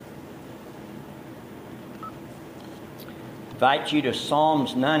invite you to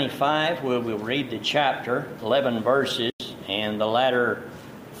Psalms 95, where we'll read the chapter, 11 verses, and the latter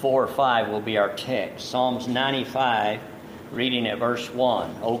 4 or 5 will be our text. Psalms 95, reading at verse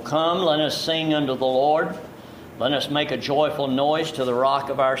 1. O come, let us sing unto the Lord. Let us make a joyful noise to the rock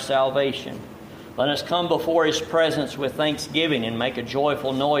of our salvation. Let us come before His presence with thanksgiving and make a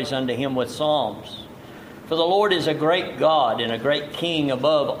joyful noise unto Him with psalms. For the Lord is a great God and a great King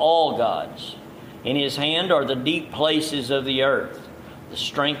above all gods. In His hand are the deep places of the earth. The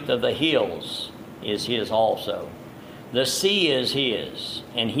strength of the hills is His also. The sea is His,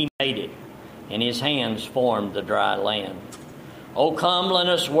 and He made it, and His hands formed the dry land. O come, let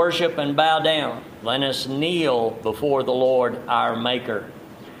us worship and bow down. Let us kneel before the Lord our Maker.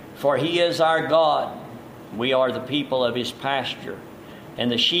 For He is our God. We are the people of His pasture, and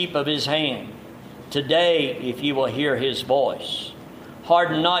the sheep of His hand. Today, if you will hear His voice,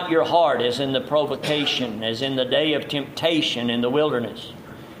 harden not your heart as in the provocation, as in the day of temptation in the wilderness,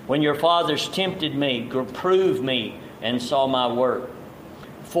 when your fathers tempted me, proved me, and saw my work.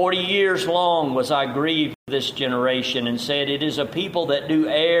 40 years long was I grieved with this generation, and said, It is a people that do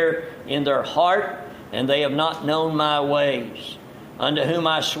err in their heart, and they have not known my ways, unto whom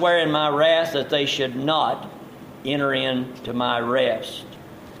I swear in my wrath that they should not enter into my rest.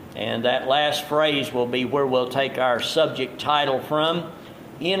 And that last phrase will be where we'll take our subject title from,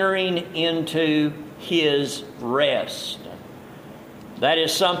 entering into His rest. That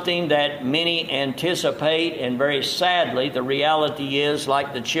is something that many anticipate, and very sadly, the reality is,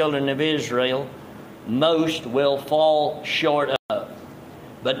 like the children of Israel, most will fall short of.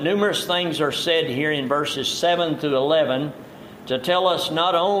 But numerous things are said here in verses 7 through 11 to tell us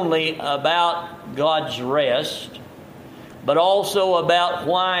not only about God's rest, but also about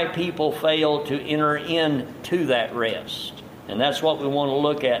why people fail to enter into that rest. And that's what we want to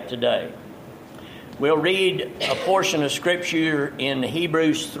look at today. We'll read a portion of Scripture in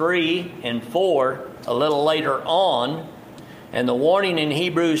Hebrews 3 and 4 a little later on. And the warning in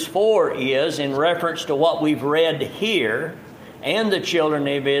Hebrews 4 is, in reference to what we've read here and the children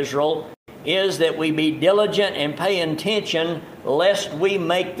of Israel, is that we be diligent and pay attention lest we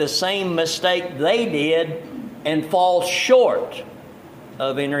make the same mistake they did and fall short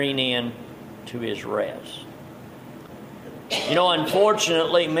of entering in to His rest. You know,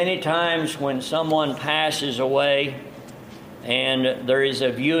 unfortunately, many times when someone passes away and there is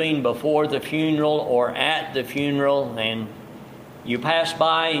a viewing before the funeral or at the funeral, and you pass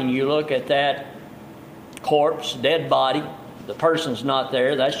by and you look at that corpse, dead body, the person's not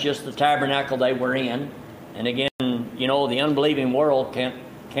there, that's just the tabernacle they were in. And again, you know, the unbelieving world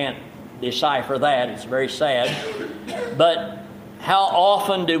can't decipher that. It's very sad. But how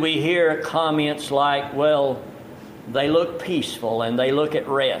often do we hear comments like, well, they look peaceful and they look at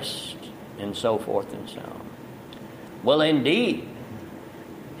rest, and so forth and so on. Well, indeed,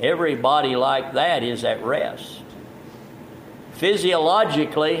 every body like that is at rest.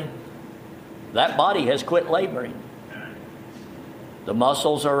 Physiologically, that body has quit laboring. The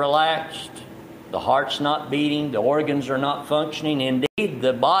muscles are relaxed, the heart's not beating, the organs are not functioning. Indeed,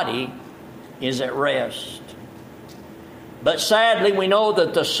 the body is at rest. But sadly, we know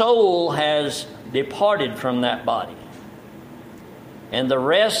that the soul has departed from that body. And the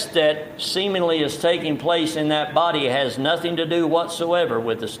rest that seemingly is taking place in that body has nothing to do whatsoever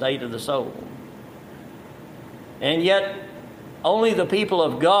with the state of the soul. And yet, only the people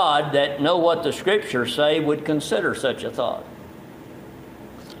of God that know what the Scriptures say would consider such a thought.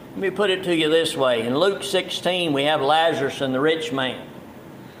 Let me put it to you this way. In Luke 16, we have Lazarus and the rich man.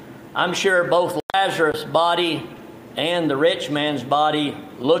 I'm sure both Lazarus' body and the rich man's body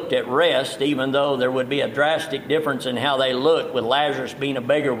looked at rest, even though there would be a drastic difference in how they looked, with Lazarus being a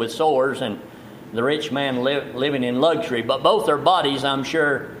beggar with sores and the rich man living in luxury. But both their bodies, I'm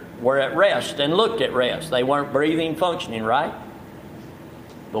sure, were at rest and looked at rest. They weren't breathing, functioning, right?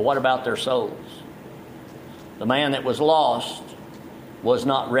 But what about their souls? The man that was lost was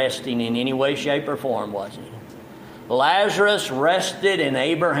not resting in any way, shape, or form, was he? Lazarus rested in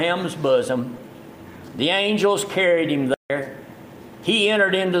Abraham's bosom. The angels carried him there. He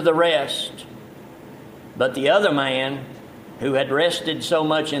entered into the rest. But the other man, who had rested so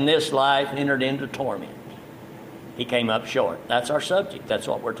much in this life, entered into torment. He came up short. That's our subject. That's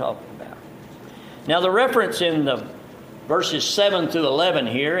what we're talking about. Now, the reference in the verses 7 through 11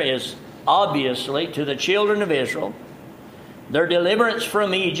 here is obviously to the children of Israel, their deliverance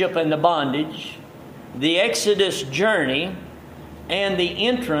from Egypt and the bondage, the Exodus journey, and the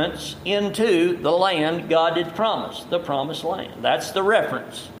entrance into the land God had promised, the promised land. That's the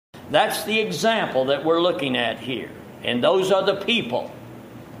reference. That's the example that we're looking at here. And those are the people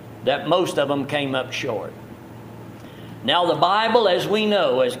that most of them came up short. Now, the Bible, as we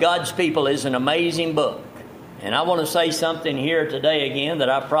know, as God's people, is an amazing book. And I want to say something here today again that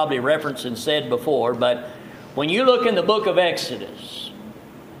I've probably referenced and said before, but when you look in the book of Exodus,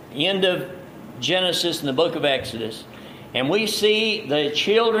 end of Genesis and the book of Exodus, and we see the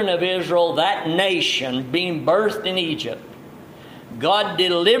children of Israel, that nation, being birthed in Egypt, God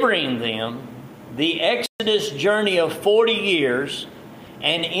delivering them, the Exodus journey of 40 years,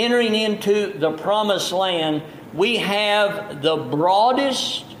 and entering into the promised land, we have the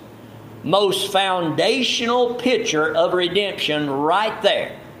broadest, most foundational picture of redemption right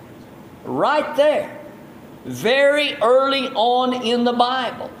there. Right there. Very early on in the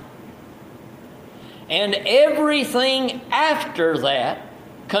Bible. And everything after that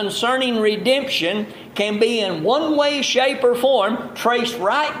concerning redemption can be in one way, shape, or form traced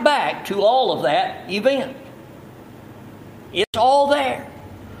right back to all of that event. It's all there.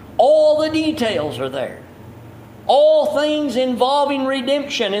 All the details are there. All things involving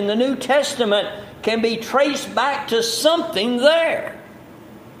redemption in the New Testament can be traced back to something there.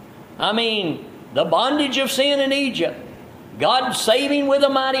 I mean, the bondage of sin in Egypt, God saving with a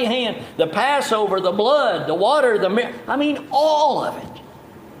mighty hand, the Passover, the blood, the water, all of it.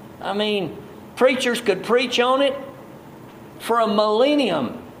 I mean, preachers could preach on it for a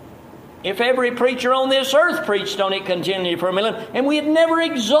millennium. If every preacher on this earth preached on it continually for a millennium, and we'd never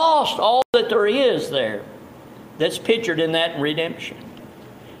exhaust all that there is there that's pictured in that redemption.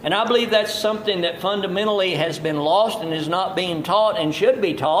 And I believe that's something that fundamentally has been lost and is not being taught and should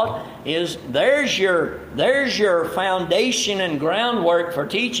be taught, is there's your foundation and groundwork for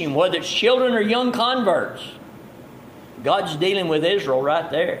teaching, whether it's children or young converts. God's dealing with Israel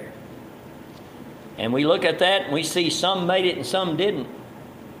right there. And we look at that and we see some made it and some didn't.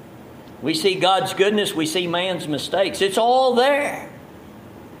 We see God's goodness, we see man's mistakes. It's all there.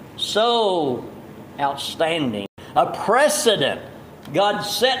 So outstanding. A precedent God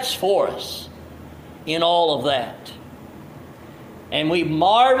sets for us in all of that. And we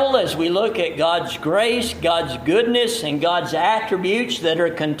marvel as we look at God's grace, God's goodness, and God's attributes that are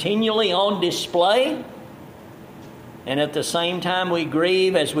continually on display. And at the same time we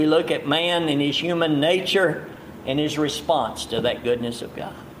grieve as we look at man and his human nature and his response to that goodness of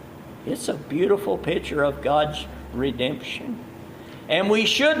God. It's a beautiful picture of God's redemption. And we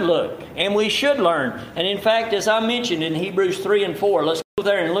should look, and we should learn. And in fact, as I mentioned in Hebrews 3 and 4, let's go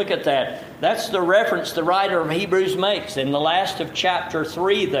there and look at that. That's the reference the writer of Hebrews makes in the last of chapter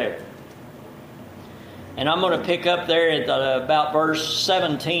 3 there. And I'm going to pick up there at about verse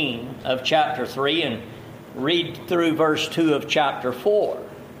 17 of chapter 3 and read through verse 2 of chapter 4.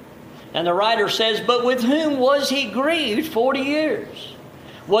 And the writer says, "But with whom was he grieved 40 years?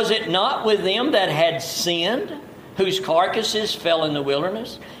 Was it not with them that had sinned, whose carcasses fell in the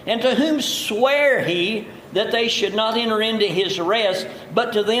wilderness? And to whom sware he that they should not enter into his rest,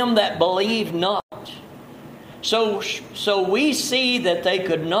 but to them that believe not?" So we see that they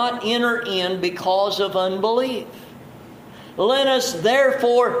could not enter in because of unbelief. "Let us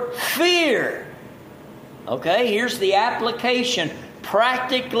therefore fear." Okay, here's the application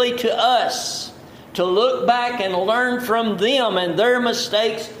practically to us, to look back and learn from them and their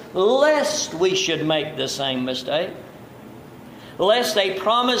mistakes, lest we should make the same mistake. Lest a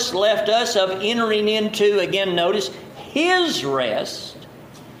promise left us of entering into, again notice, His rest,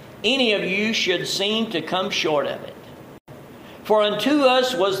 any of you should seem to come short of it. "For unto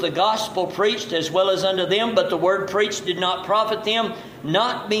us was the gospel preached as well as unto them, but the word preached did not profit them,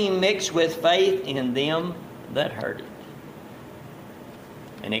 not being mixed with faith in them that heard it."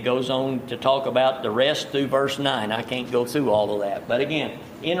 And it goes on to talk about the rest through verse 9. I can't go through all of that. But again,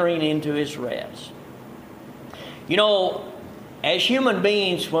 entering into His rest. You know, as human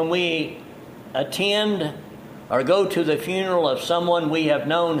beings, when we attend or go to the funeral of someone we have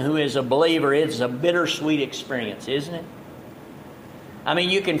known who is a believer, it's a bittersweet experience, isn't it? I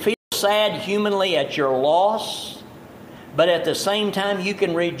mean, you can feel sad humanly at your loss, but at the same time you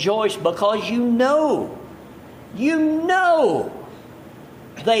can rejoice because you know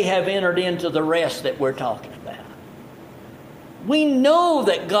they have entered into the rest that we're talking about. We know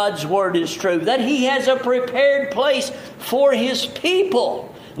that God's Word is true, that He has a prepared place for His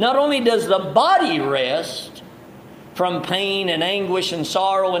people. Not only does the body rest from pain and anguish and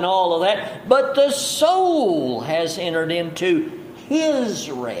sorrow and all of that, but the soul has entered into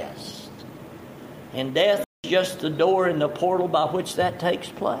His rest. And death is just the door and the portal by which that takes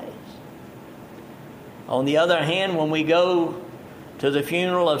place. On the other hand, when we go to the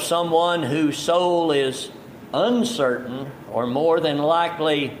funeral of someone whose soul is uncertain, or more than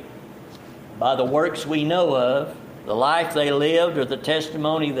likely by the works we know of, the life they lived or the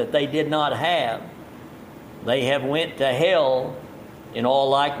testimony that they did not have, They have went to hell in all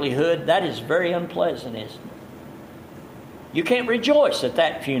likelihood. That is very unpleasant, isn't it? You can't rejoice at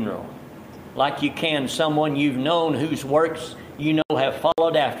that funeral like you can someone you've known whose works you know have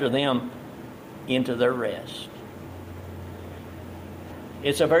followed after them into their rest.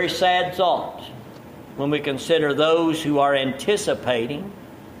 It's a very sad thought when we consider those who are anticipating,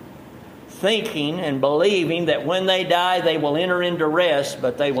 thinking, and believing that when they die they will enter into rest,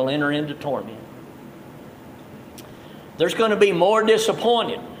 but they will enter into torment. There's going to be more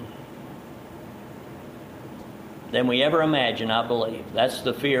disappointed than we ever imagined, I believe. That's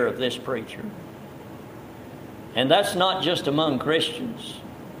the fear of this preacher. And that's not just among Christians.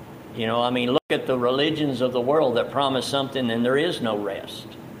 Look at the religions of the world that promise something and there is no rest.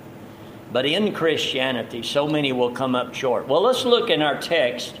 But in Christianity, so many will come up short. Well, let's look in our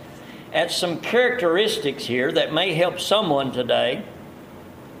text at some characteristics here that may help someone today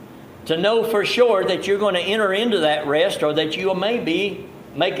to know for sure that you're going to enter into that rest, or that you may be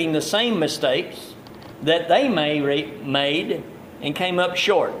making the same mistakes that they made and came up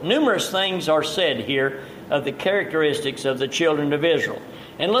short. Numerous things are said here of the characteristics of the children of Israel.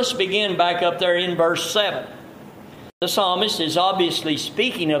 And let's begin back up there in verse 7. The psalmist is obviously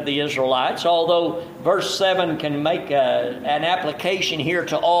speaking of the Israelites, although verse 7 can make an application here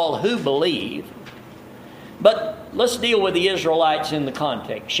to all who believe. But let's deal with the Israelites in the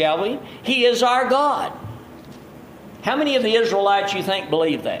context, shall we? He is our God. How many of the Israelites you think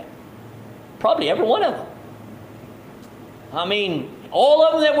believe that? Probably every one of them. All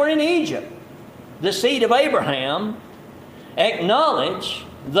of them that were in Egypt, the seed of Abraham, acknowledge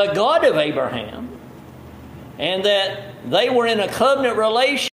the God of Abraham, and that they were in a covenant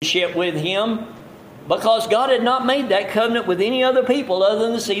relationship with Him because God had not made that covenant with any other people other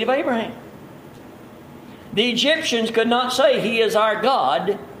than the seed of Abraham. The Egyptians could not say He is our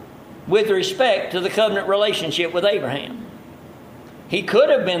God with respect to the covenant relationship with Abraham. He could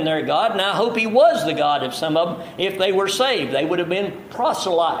have been their God, and I hope He was the God of some of them if they were saved. They would have been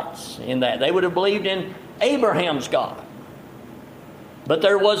proselytes in that. They would have believed in Abraham's God. But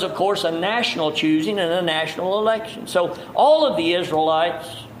there was, of course, a national choosing and a national election. So all of the Israelites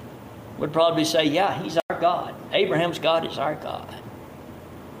would probably say, yeah, He's our God. Abraham's God is our God.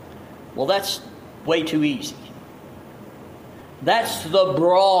 Well, that's way too easy. That's the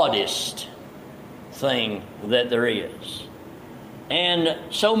broadest thing that there is. And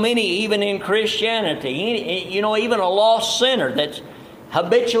so many, even in Christianity, even a lost sinner that's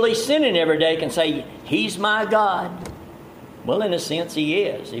habitually sinning every day can say, He's my God. Well, in a sense, He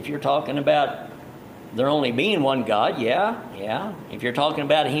is. If you're talking about there only being one God, yeah. If you're talking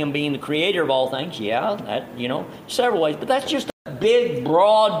about Him being the creator of all things, that, several ways. But that's just a big,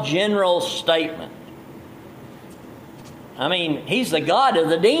 broad, general statement. He's the God of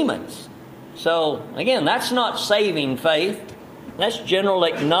the demons. So, again, that's not saving faith. That's general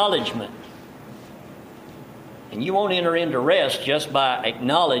acknowledgement. And you won't enter into rest just by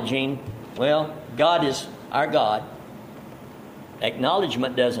acknowledging, well, God is our God.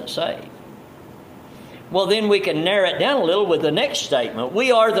 Acknowledgement doesn't save. Well, then we can narrow it down a little with the next statement.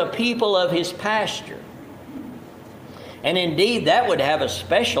 We are the people of His pasture. And indeed, that would have a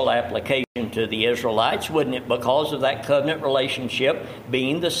special application to the Israelites, wouldn't it? Because of that covenant relationship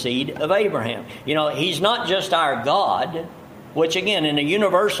being the seed of Abraham. He's not just our God, which again, in a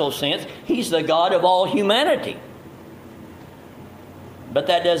universal sense, He's the God of all humanity. But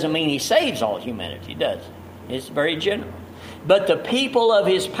that doesn't mean He saves all humanity, does it? It's very general. But the people of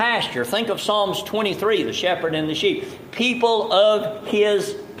His pasture, think of Psalms 23, the shepherd and the sheep. People of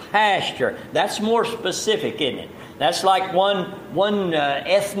His pasture. That's more specific, isn't it? That's like one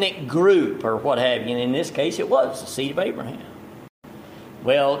ethnic group or what have you. And in this case, it was the seed of Abraham.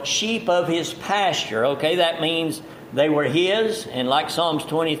 Well, sheep of His pasture. Okay, that means they were His. And like Psalms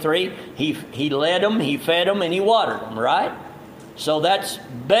 23, He led them, He fed them, and He watered them, right? So that's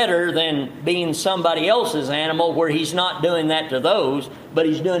better than being somebody else's animal where He's not doing that to those, but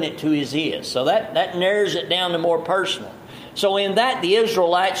He's doing it to His. So that narrows it down to more personal. So in that, the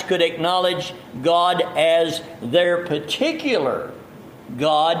Israelites could acknowledge God as their particular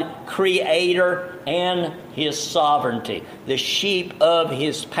God, creator, and His sovereignty. The sheep of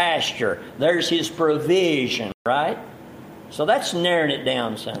His pasture. There's His provision, right? So that's narrowing it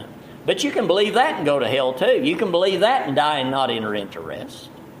down some. But you can believe that and go to hell too. You can believe that and die and not enter into rest,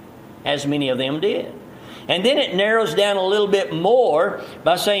 as many of them did. And then it narrows down a little bit more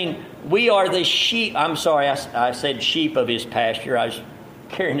by saying, we are the sheep. I'm sorry, I said sheep of His pasture. I was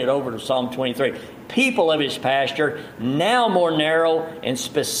carrying it over to Psalm 23. People of His pasture. Now more narrow and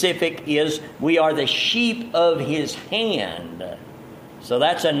specific is, we are the sheep of His hand. So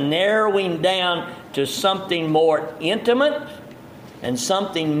that's a narrowing down to something more intimate and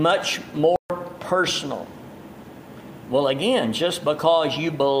something much more personal. Well, again, just because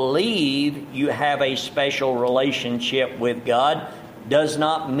you believe you have a special relationship with God does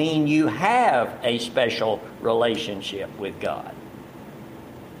not mean you have a special relationship with God.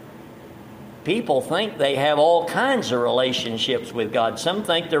 People think they have all kinds of relationships with God. Some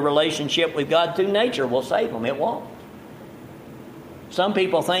think their relationship with God through nature will save them. It won't. Some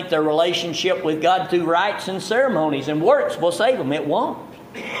people think their relationship with God through rites and ceremonies and works will save them. It won't.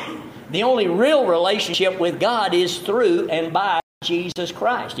 The only real relationship with God is through and by Jesus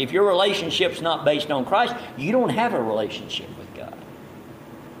Christ. If your relationship's not based on Christ, you don't have a relationship with God.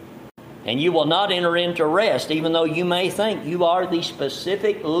 And you will not enter into rest, even though you may think you are the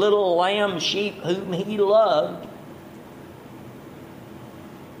specific little lamb sheep whom He loved.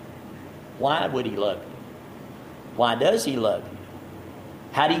 Why would He love you? Why does He love you?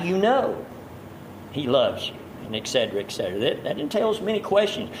 How do you know He loves you? And et cetera, et cetera. That entails many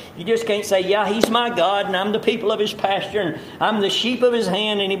questions. You just can't say, yeah, He's my God, and I'm the people of His pasture, and I'm the sheep of His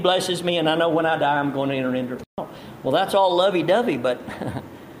hand, and He blesses me, and I know when I die I'm going to enter into... Well, that's all lovey-dovey, but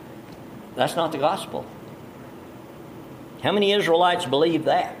that's not the gospel. How many Israelites believe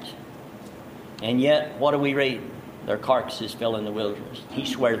that? And yet, what do we read? Their carcasses fell in the wilderness. He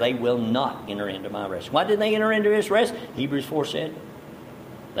swore they will not enter into my rest. Why didn't they enter into His rest? Hebrews 4 said,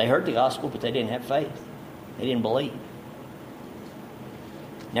 they heard the gospel, but they didn't have faith. They didn't believe.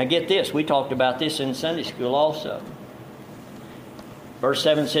 Now get this. We talked about this in Sunday school also. Verse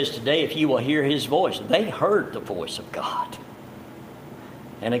 7 says, today if you will hear His voice. They heard the voice of God.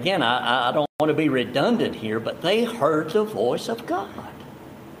 And again, I don't want to be redundant here, but they heard the voice of God.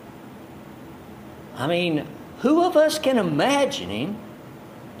 I mean, who of us can imagine Him?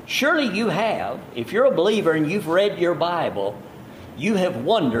 Surely you have. If you're a believer and you've read your Bible, you have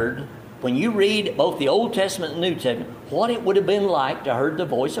wondered, when you read both the Old Testament and New Testament, what it would have been like to hear the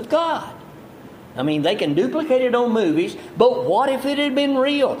voice of God. I mean, they can duplicate it on movies, but what if it had been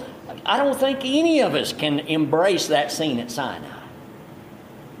real? I don't think any of us can embrace that scene at Sinai.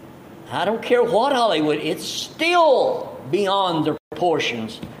 I don't care what Hollywood, it's still beyond the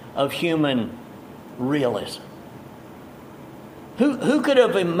proportions of human realism. Who could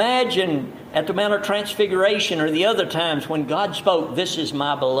have imagined at the Mount of Transfiguration or the other times when God spoke, this is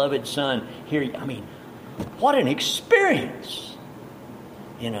my beloved Son, here? I mean, what an experience,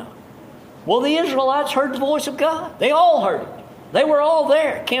 you know. Well, the Israelites heard the voice of God. They all heard it. They were all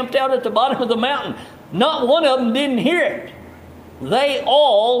there, camped out at the bottom of the mountain. Not one of them didn't hear it. They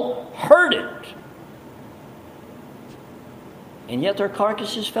all heard it. And yet their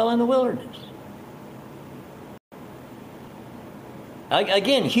carcasses fell in the wilderness.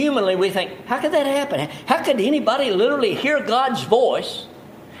 Again, humanly we think, how could that happen? How could anybody literally hear God's voice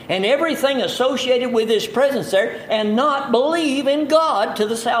and everything associated with His presence there and not believe in God to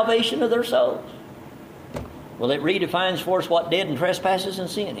the salvation of their souls? Well, it redefines for us what dead in trespasses and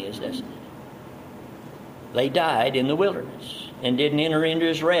sin is, doesn't it? They died in the wilderness and didn't enter into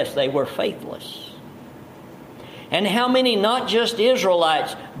His rest. They were faithless. And how many, not just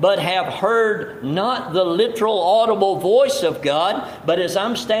Israelites, but have heard not the literal audible voice of God, but as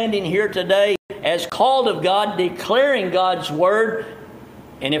I'm standing here today as called of God, declaring God's Word,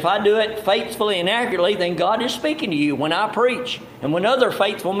 and if I do it faithfully and accurately, then God is speaking to you when I preach and when other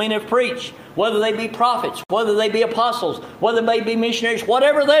faithful men have preached, whether they be prophets, whether they be apostles, whether they be missionaries,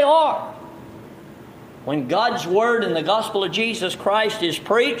 whatever they are. When God's Word and the gospel of Jesus Christ is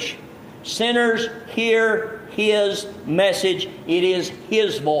preached, sinners hear His message. It is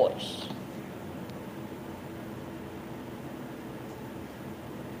His voice.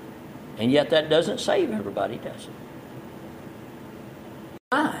 And yet that doesn't save everybody, does it?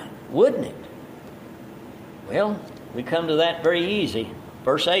 Why? Wouldn't it? Well, we come to that very easy.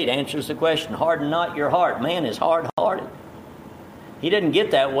 Verse 8 answers the question, harden not your heart. Man is hard-hearted. He doesn't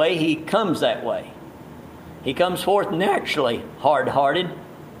get that way. He comes that way. He comes forth naturally hard-hearted.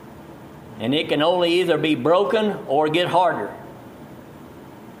 And it can only either be broken or get harder.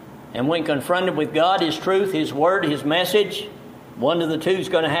 And when confronted with God, His truth, His Word, His message, one of the two is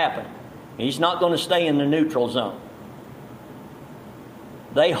going to happen. He's not going to stay in the neutral zone.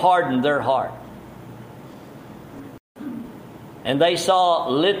 They hardened their heart. And they saw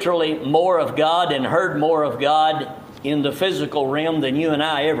literally more of God and heard more of God in the physical realm than you and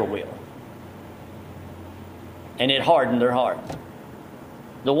I ever will. And it hardened their heart.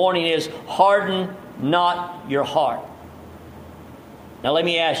 The warning is, harden not your heart. Now let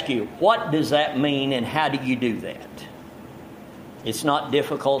me ask you, what does that mean and how do you do that? It's not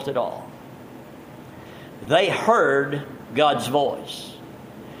difficult at all. They heard God's voice.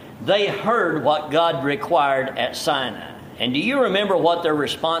 They heard what God required at Sinai. And do you remember what their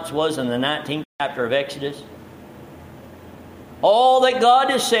response was in the 19th chapter of Exodus? All that God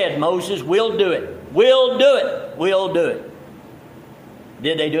has said, Moses, we'll do it. We'll do it. We'll do it.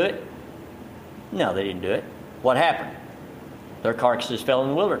 Did they do it? No, they didn't do it. What happened? Their carcasses fell in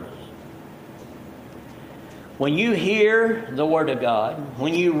the wilderness. When you hear the Word of God,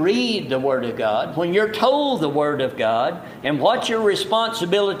 when you read the Word of God, when you're told the Word of God, and what your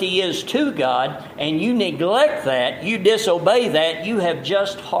responsibility is to God, and you neglect that, you disobey that, you have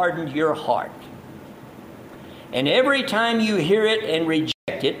just hardened your heart. And every time you hear it and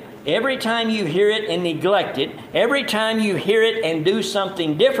reject it, every time you hear it and neglect it, every time you hear it and do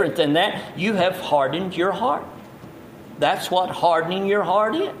something different than that, you have hardened your heart. That's what hardening your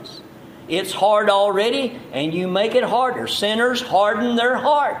heart is. It's hard already, and you make it harder. Sinners harden their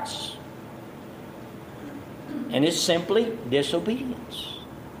hearts. And it's simply disobedience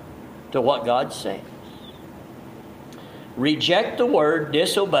to what God says. Reject the Word,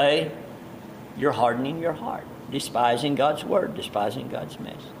 disobey, you're hardening your heart. Despising God's Word, despising God's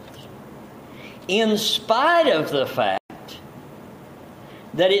message. In spite of the fact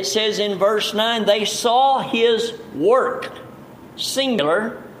that it says in verse 9, they saw His work,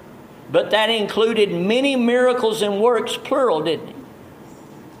 singular, but that included many miracles and works, plural, didn't it?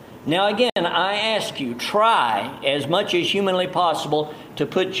 Now again, I ask you, try as much as humanly possible to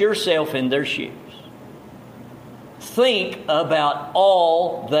put yourself in their shoes. Think about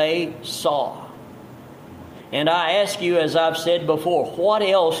all they saw. And I ask you, as I've said before, what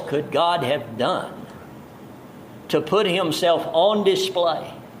else could God have done to put Himself on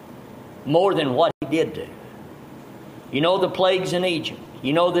display more than what He did do? You know the plagues in Egypt.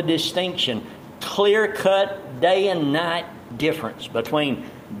 You know the distinction, clear-cut, day and night difference between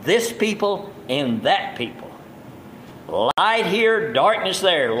this people and that people. Light here, darkness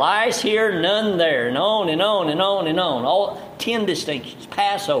there. Lies here, none there. And on and on and on and on. All 10 distinctions.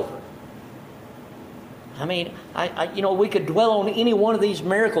 Passover. I mean, we could dwell on any one of these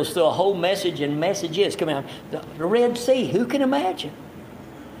miracles through a whole message and messages. Come on, the Red Sea, who can imagine?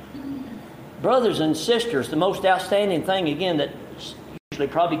 Brothers and sisters, the most outstanding thing, again, that usually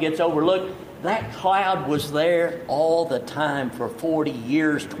probably gets overlooked, that cloud was there all the time for 40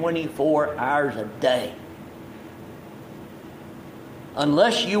 years, 24 hours a day.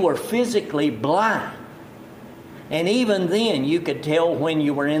 Unless you were physically blind. And even then, you could tell when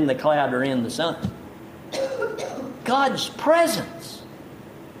you were in the cloud or in the sun. God's presence.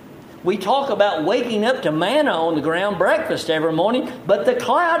 We talk about waking up to manna on the ground, breakfast every morning, but the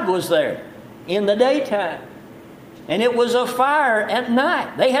cloud was there in the daytime. And it was a fire at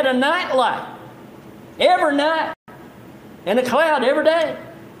night. They had a night light every night and a cloud every day.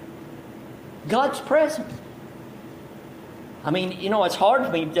 God's presence. I mean, it's hard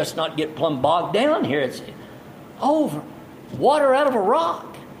for me to just not get plumb bogged down here. It's over. Water out of a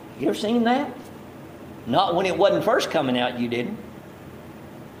rock. You ever seen that? Not when it wasn't first coming out, you didn't.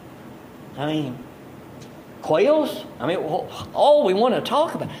 I mean, quails? I mean, all we want to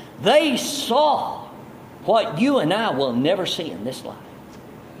talk about. They saw what you and I will never see in this life.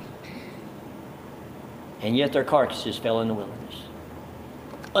 And yet their carcasses fell in the wilderness.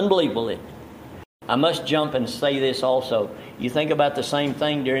 Unbelievable, isn't it? I must jump and say this also. You think about the same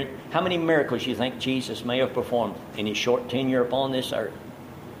thing during... How many miracles you think Jesus may have performed in His short tenure upon this earth?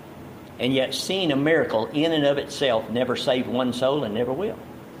 And yet seeing a miracle in and of itself never saved one soul and never will.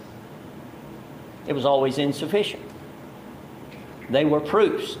 It was always insufficient. They were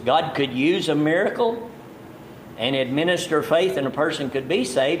proofs. God could use a miracle and administer faith and a person could be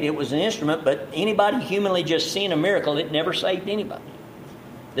saved. It was an instrument, but anybody humanly just seeing a miracle, it never saved anybody.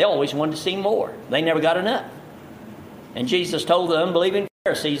 They always wanted to see more. They never got enough. And Jesus told the unbelieving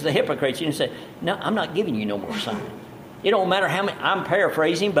Pharisees, the hypocrites, He said, no, I'm not giving you no more signs. It don't matter how many, I'm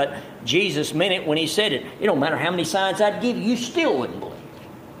paraphrasing, but Jesus meant it when He said it. It don't matter how many signs I'd give you, you still wouldn't believe.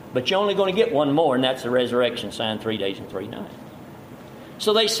 But you're only going to get one more, and that's the resurrection sign, 3 days and 3 nights.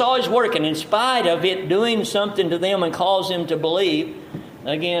 So they saw His work, and in spite of it doing something to them and cause them to believe,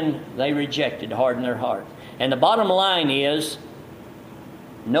 again, they rejected, hardened their heart. And the bottom line is,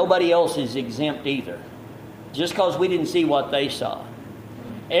 nobody else is exempt either. Just because we didn't see what they saw.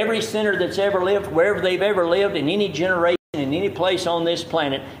 Every sinner that's ever lived, wherever they've ever lived, in any generation, in any place on this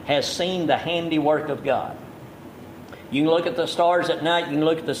planet, has seen the handiwork of God. You can look at the stars at night, you can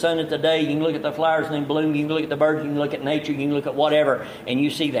look at the sun at the day, you can look at the flowers in bloom, you can look at the birds, you can look at nature, you can look at whatever, and you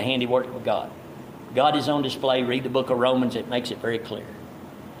see the handiwork of God. God is on display. Read the book of Romans, it makes it very clear.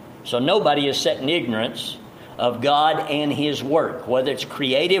 So nobody is set in ignorance of God and His work, whether it's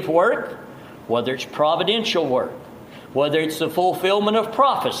creative work, whether it's providential work, Whether it's the fulfillment of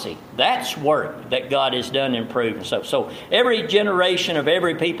prophecy, that's work that God has done and proven. So every generation of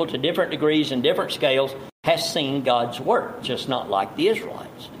every people to different degrees and different scales has seen God's work, just not like the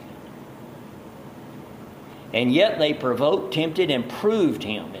Israelites did. And yet they provoked, tempted, and proved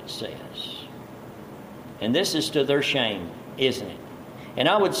him, it says. And this is to their shame, isn't it? And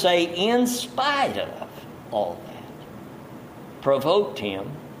I would say in spite of all that, provoked him,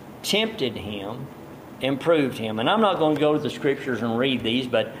 tempted him, and proved him. And I'm not going to go to the scriptures and read these,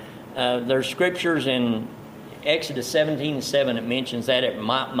 but there's scriptures in Exodus 17:7 that mentions that at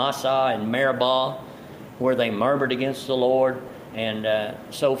Massah and Meribah, where they murmured against the Lord and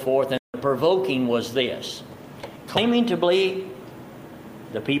so forth. And the provoking was this: claiming to be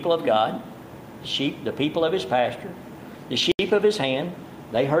the people of God, sheep, the people of his pasture, the sheep of his hand.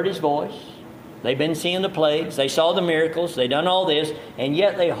 They heard his voice. They've been seeing the plagues. They saw the miracles. They done all this. And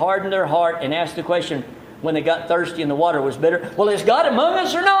yet they hardened their heart and asked the question when they got thirsty and the water was bitter, well, is God among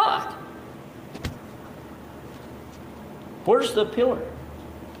us or not? Where's the pillar?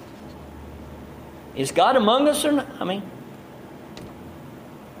 Is God among us or not? I mean,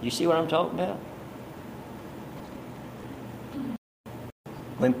 you see what I'm talking about?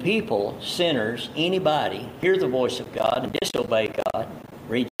 When people, sinners, anybody, hear the voice of God and disobey God,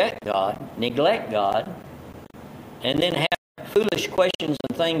 reject God, neglect God, and then have foolish questions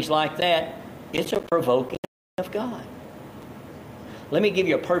and things like that, it's a provoking of God. Let me give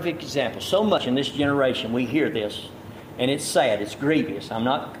you a perfect example. So much in this generation we hear this, and it's sad, it's grievous.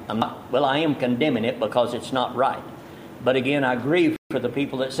 I am condemning it because it's not right. But again, I grieve for the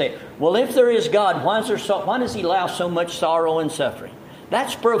people that say, well, if there is God, why does he allow so much sorrow and suffering?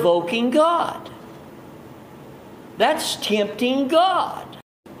 That's provoking God. That's tempting God.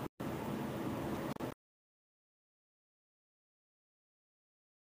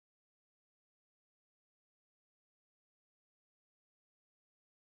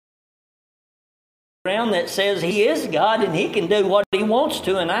 Ground that says he is God and he can do what he wants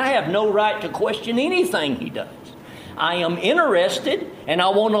to, and I have no right to question anything he does. I am interested and I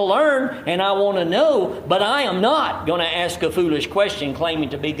want to learn and I want to know, but I am not going to ask a foolish question claiming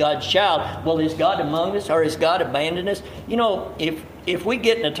to be God's child. Well, is God among us or has God abandoned us? You know, if we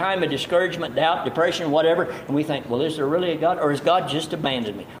get in a time of discouragement, doubt, depression, whatever, and we think, well, is there really a God or has God just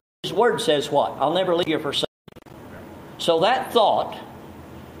abandoned me? His word says what? I'll never leave you or forsake you. So that thought,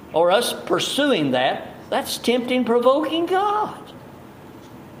 or us pursuing that, that's tempting, provoking God.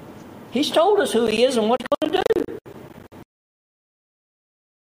 He's told us who he is and what he's going to do.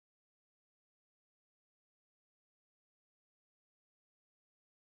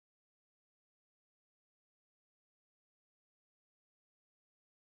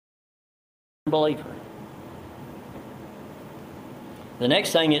 Believer. The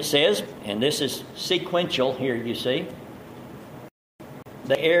next thing it says, and this is sequential here, you see,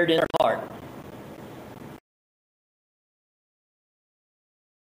 they erred in their heart.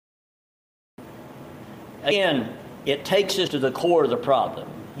 Again, it takes us to the core of the problem.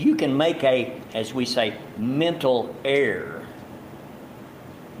 You can make as we say, mental error.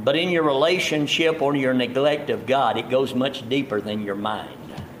 But in your relationship or your neglect of God, it goes much deeper than your mind.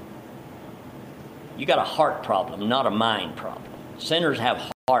 You got a heart problem, not a mind problem. Sinners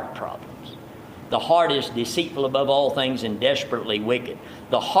have heart problems. The heart is deceitful above all things and desperately wicked.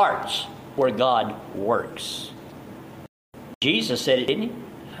 The heart's where God works. Jesus said it, didn't he?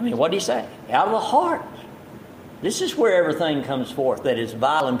 I mean, what did he say? Out of the heart. This is where everything comes forth that is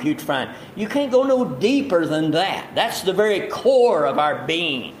vile and putrefying. You can't go no deeper than that. That's the very core of our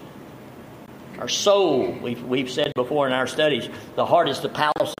being. Our soul, we've said before in our studies, the heart is the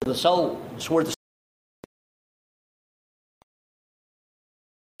palace of the soul. It's where the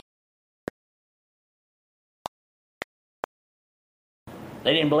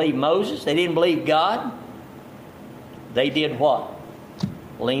They didn't believe Moses. They didn't believe God. They did what?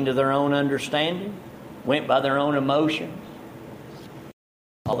 Leaned to their own understanding. Went by their own emotions.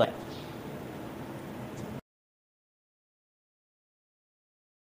 All that.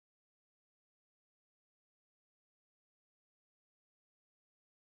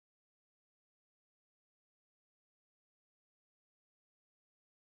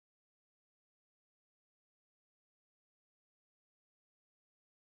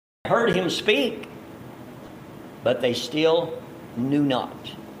 Heard him speak, but they still knew not.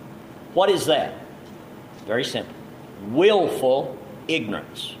 What is that? Very simple. Willful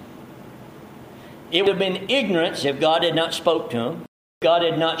ignorance. It would have been ignorance if God had not spoke to him, God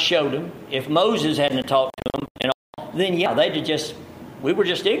had not showed him, if Moses hadn't talked to him, and all, then we were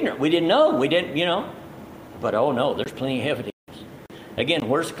just ignorant. We didn't know. We didn't, But oh no, there's plenty of evidence. Again,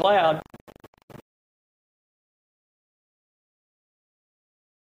 where's the cloud?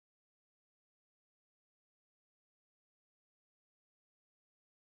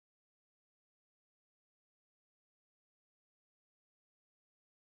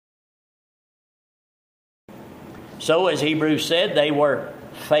 So, as Hebrews said, they were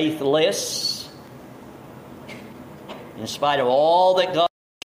faithless. In spite of all that God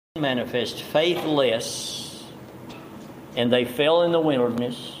manifest, faithless. And they fell in the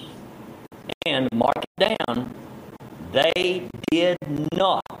wilderness. And mark it down, they did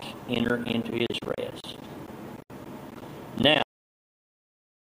not enter into His rest. Now,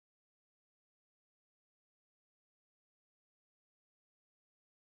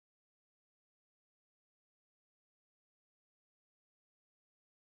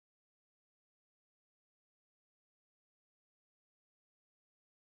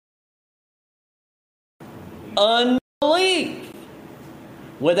 unbelief.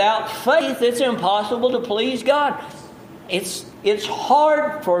 Without faith, it's impossible to please God. It's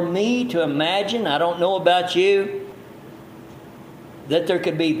hard for me to imagine, I don't know about you, that there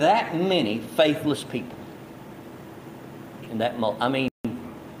could be that many faithless people.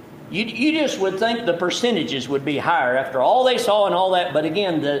 You just would think the percentages would be higher after all they saw and all that. But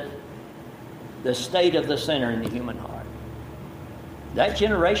again, the state of the sinner in the human heart. That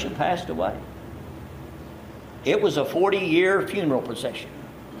generation passed away. It was a 40-year funeral procession.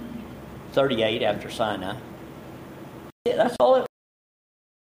 38 after Sinai. Yeah, that's all it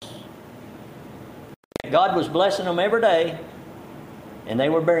was. God was blessing them every day, and they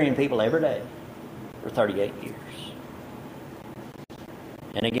were burying people every day for 38 years.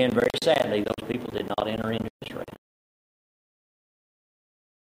 And again, very sadly, those people did not enter into His rest.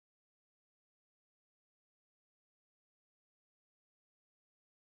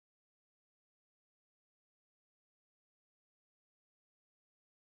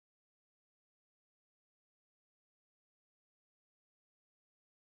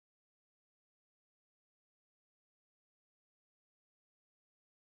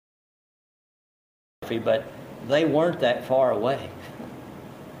 But they weren't that far away.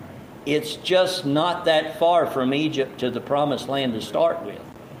 It's just not that far from Egypt to the promised land to start with.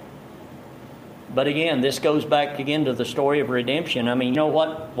 But again, this goes back again to the story of redemption. I mean, you know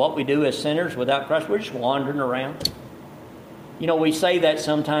what we do as sinners without Christ? We're just wandering around. You know, we say that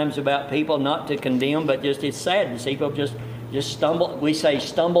sometimes about people, not to condemn, but just it's sad to see people just stumble. We say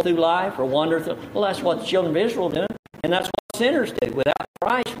stumble through life or wander through. Well, that's what the children of Israel do. And that's what sinners do. Without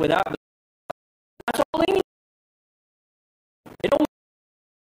Christ, that's all they need. It don't.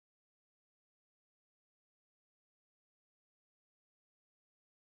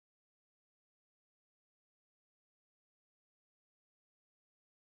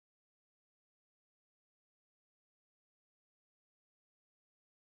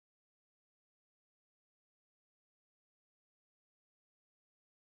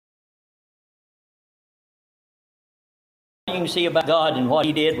 You can see about God and what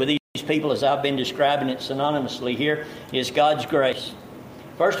He did with these people, as I've been describing it synonymously here, is God's grace.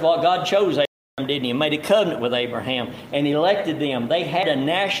 First of all, God chose Abraham, didn't He? And made a covenant with Abraham and elected them. They had a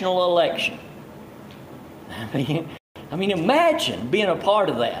national election. I mean, imagine being a part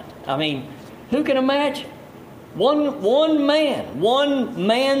of that. I mean, who can imagine? One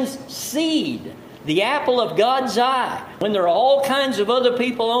man's seed, the apple of God's eye, when there are all kinds of other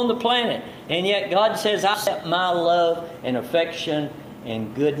people on the planet. And yet God says, I set my love and affection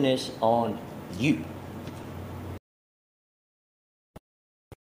and goodness on you.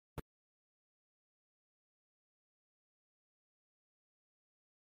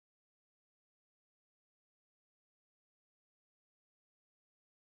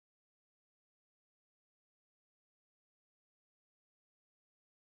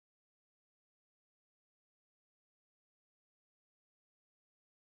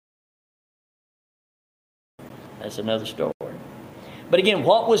 That's another story. But again,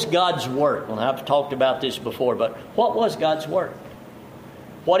 what was God's work? Well, I've talked about this before, but what was God's work?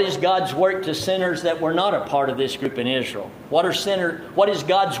 What is God's work to sinners that were not a part of this group in Israel? What is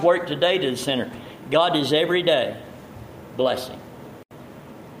God's work today to the sinner? God is every day blessing.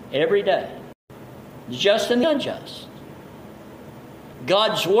 Every day. The just and the unjust.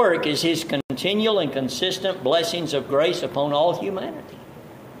 God's work is His continual and consistent blessings of grace upon all humanity.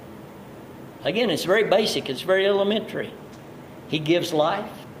 Again, it's very basic. It's very elementary. He gives life.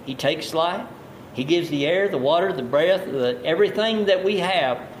 He takes life. He gives the air, the water, the breath. Everything that we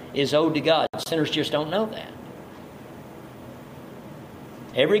have is owed to God. Sinners just don't know that.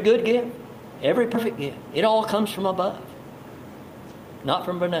 Every good gift, every perfect gift, it all comes from above, not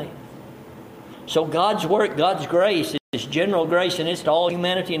from beneath. So God's work, God's grace is general grace, and it's to all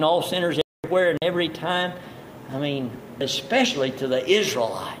humanity and all sinners everywhere and every time. I mean, especially to the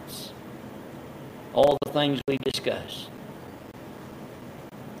Israelites. All the things we discussed.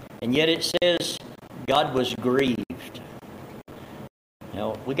 And yet it says God was grieved.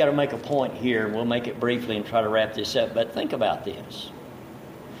 Now, we got to make a point here, and we'll make it briefly and try to wrap this up. But think about this.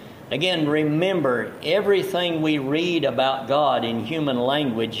 Again, remember, everything we read about God in human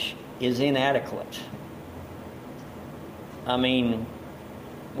language is inadequate. I mean,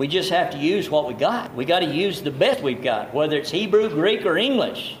 we just have to use what we got. We got to use the best we've got, whether it's Hebrew, Greek, or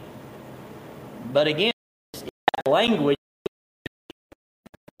English. But again, language.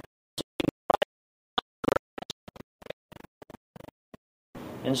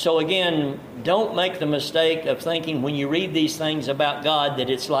 And so again, don't make the mistake of thinking when you read these things about God that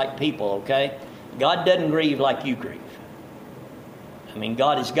it's like people, okay? God doesn't grieve like you grieve. I mean,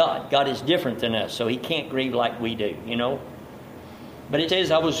 God is God. God is different than us, so He can't grieve like we do, you know? But it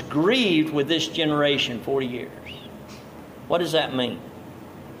says, I was grieved with this generation 40 years. What does that mean?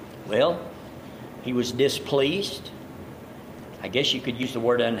 Well, He was displeased. I guess you could use the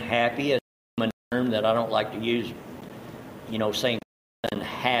word unhappy as a term that I don't like to use, you know, saying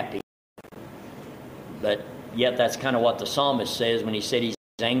unhappy. But yet that's kind of what the psalmist says when he said he's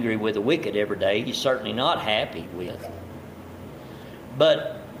angry with the wicked every day. He's certainly not happy with.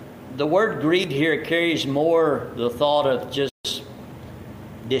 But the word grieved here carries more the thought of just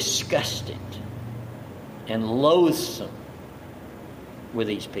disgusted and loathsome with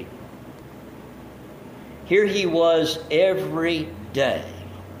these people. Here he was every day,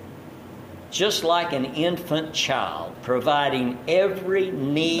 just like an infant child, providing every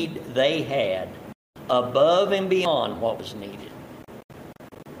need they had above and beyond what was needed.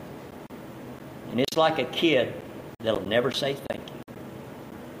 And it's like a kid that'll never say thank you.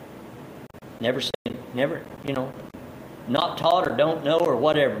 Never, you know, not taught or don't know or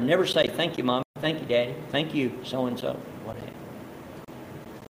whatever. Never say thank you, Mom, thank you, Daddy, thank you, so-and-so, whatever.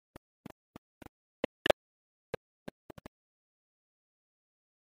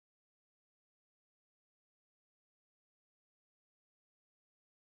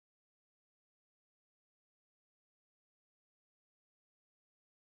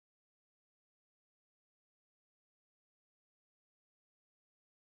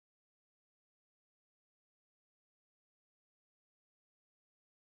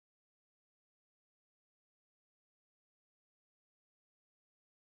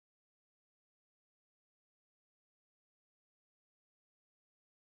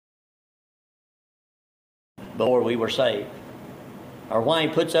 Before we were saved, or why He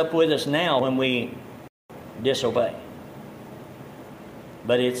puts up with us now when we disobey.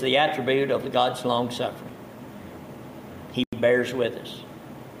 But it's the attribute of God's long-suffering. He bears with us.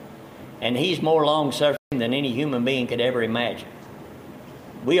 And He's more long-suffering than any human being could ever imagine.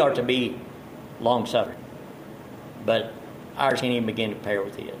 We are to be long-suffering, but ours can't even begin to compare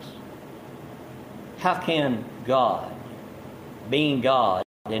with His. How can God, being God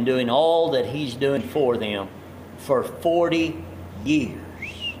and doing all that He's doing for them for 40 years,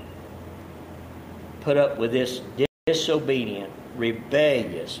 put up with this disobedient,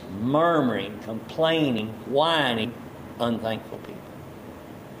 rebellious, murmuring, complaining, whining, unthankful people?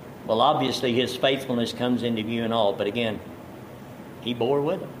 Well, obviously His faithfulness comes into view and all, but again, He bore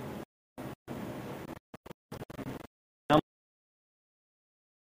with them.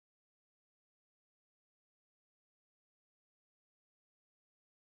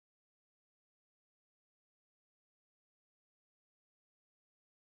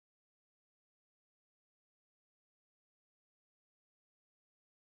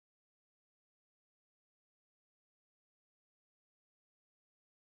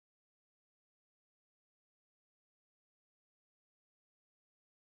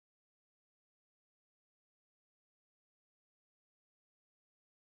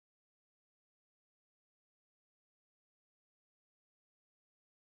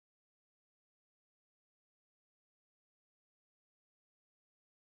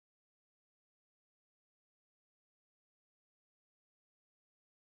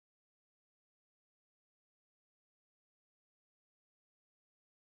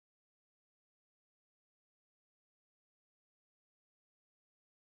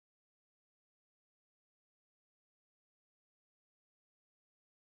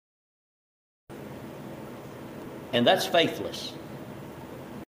 And that's faithless.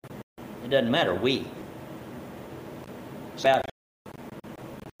 It doesn't matter. It's about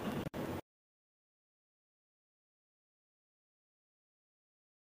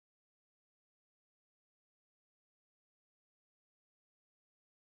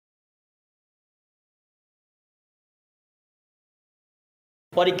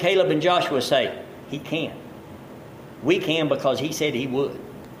what did Caleb and Joshua say? He can. We can because He said He would.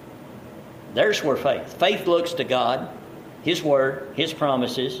 There's where faith. Faith looks to God, His Word, His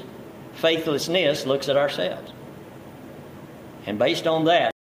promises. Faithlessness looks at ourselves. And based on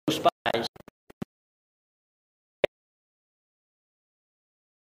that, those spies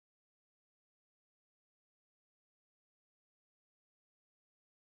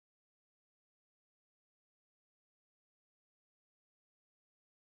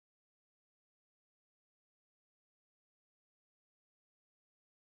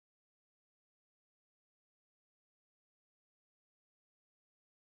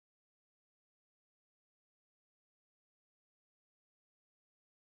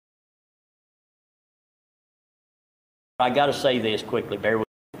I got to say this quickly, bear with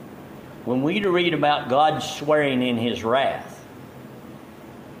me. When we read about God swearing in His wrath,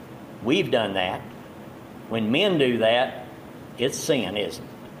 we've done that. When men do that, it's sin, isn't it?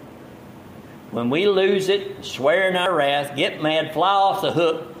 When we lose it, swear in our wrath, get mad, fly off the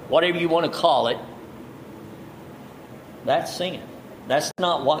hook, whatever you want to call it, that's sin. That's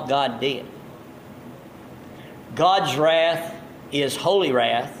not what God did. God's wrath is holy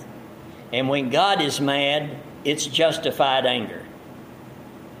wrath, and when God is mad, it's justified anger.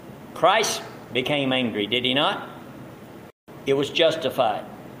 Christ became angry, did He not? It was justified.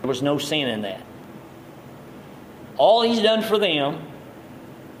 There was no sin in that. All He's done for them,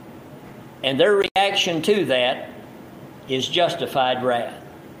 and their reaction to that, is justified wrath.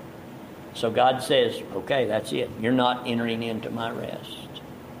 So God says, okay, that's it. You're not entering into my rest.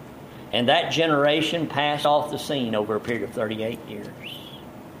 And that generation passed off the scene over a period of 38 years.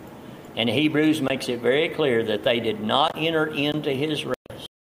 And Hebrews makes it very clear that they did not enter into His rest.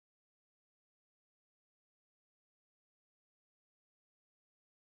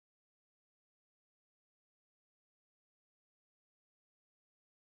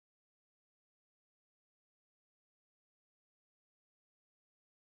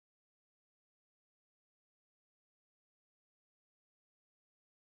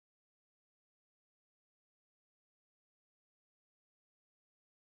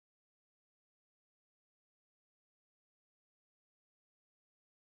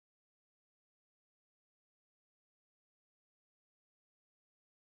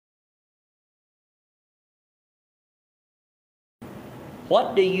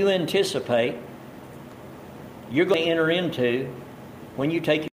 What do you anticipate you're going to enter into when you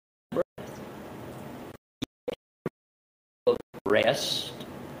take your breath? Rest.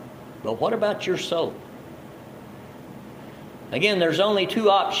 But what about your soul? Again, there's only two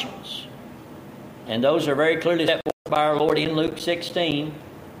options. And those are very clearly set forth by our Lord in Luke 16.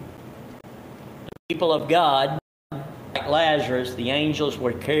 The people of God, like Lazarus, the angels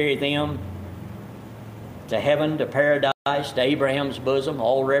would carry them to heaven, to paradise, to Abraham's bosom,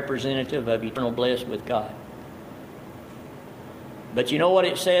 all representative of eternal bliss with God. But you know what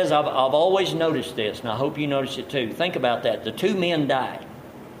it says? I've always noticed this, and I hope you notice it too. Think about that. The two men died.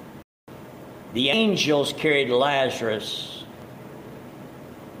 The angels carried Lazarus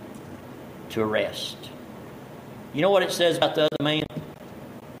to rest. You know what it says about the other man?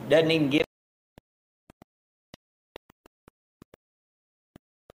 Doesn't even give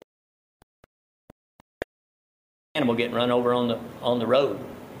animal getting run over on the road,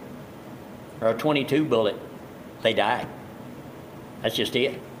 or a 22 bullet. They died. That's just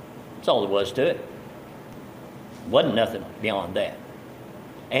it. That's all there was to it. Wasn't nothing beyond that.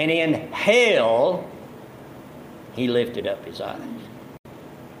 And in hell, he lifted up his eyes.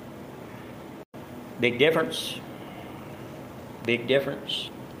 Big difference. Big difference.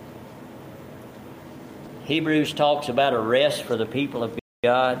 Hebrews talks about a rest for the people of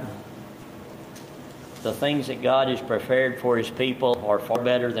God. The things that God has prepared for His people are far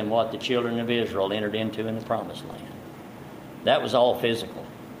better than what the children of Israel entered into in the Promised Land. That was all physical.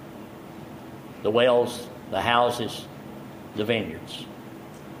 The wells, the houses, the vineyards.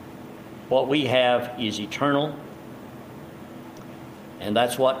 What we have is eternal, and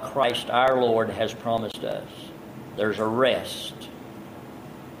that's what Christ our Lord has promised us. There's a rest.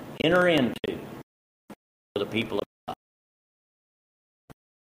 Enter into for the people of God.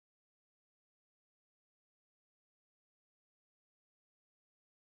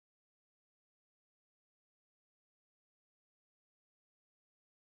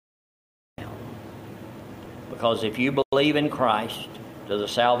 Because if you believe in Christ to the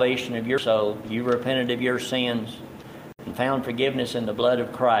salvation of your soul, you repented of your sins and found forgiveness in the blood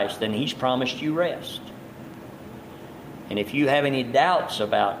of Christ, then He's promised you rest. And if you have any doubts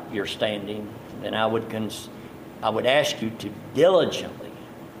about your standing, then I would ask you to diligently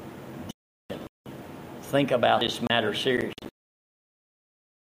think about this matter seriously.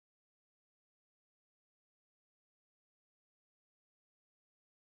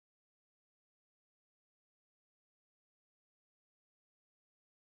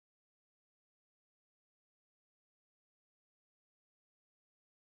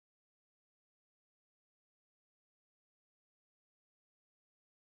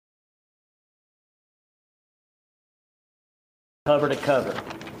 cover to cover.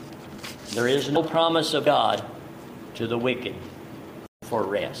 There is no promise of God to the wicked for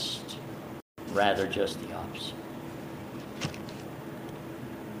rest. Rather, just the opposite.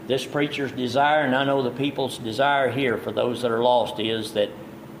 This preacher's desire, and I know the people's desire here for those that are lost, is that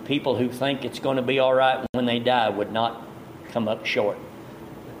people who think it's going to be all right when they die would not come up short.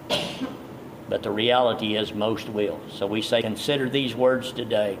 But the reality is most will. So we say, consider these words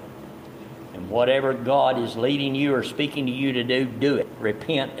today. And whatever God is leading you or speaking to you to do, do it.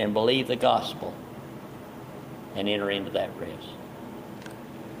 Repent and believe the gospel and enter into that rest.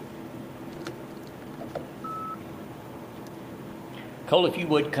 Cole, if you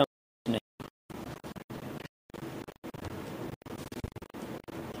would come.